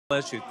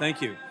Bless you.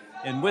 Thank you.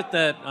 And with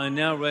that, I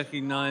now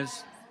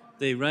recognize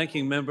the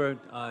ranking member,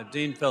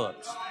 Dean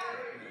Phillips.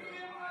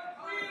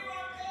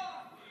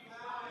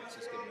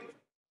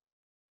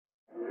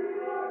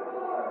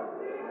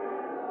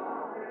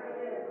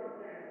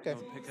 Okay. I'll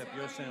pick up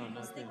your sound.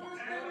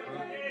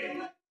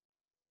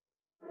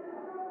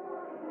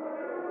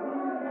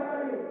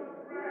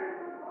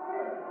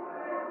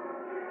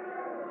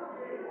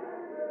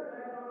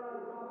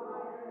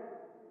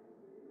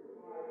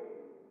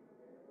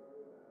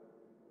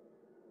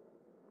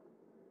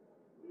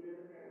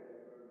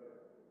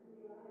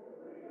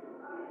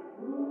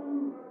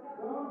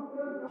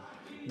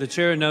 The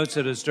chair notes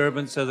a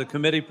disturbance of the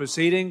committee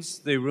proceedings.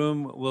 The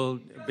room will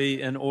be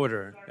in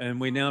order.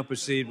 And we now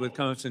proceed with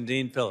Congressman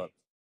Dean Phillips.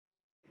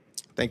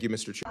 Thank you,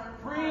 Mr. Chair.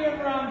 Free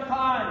Imran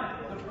Khan,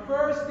 the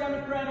first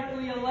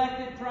democratically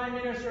elected Prime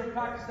Minister of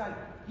Pakistan.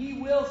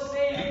 He will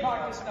save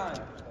Pakistan.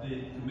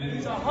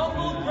 He's a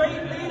humble,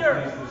 great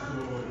leader.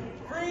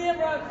 Free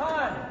Imran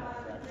Khan.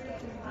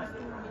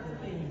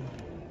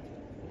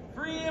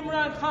 Free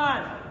Imran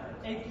Khan,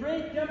 a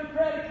great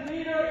democratic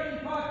leader in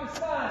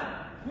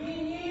Pakistan. We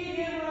need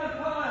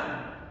Imran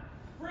Khan.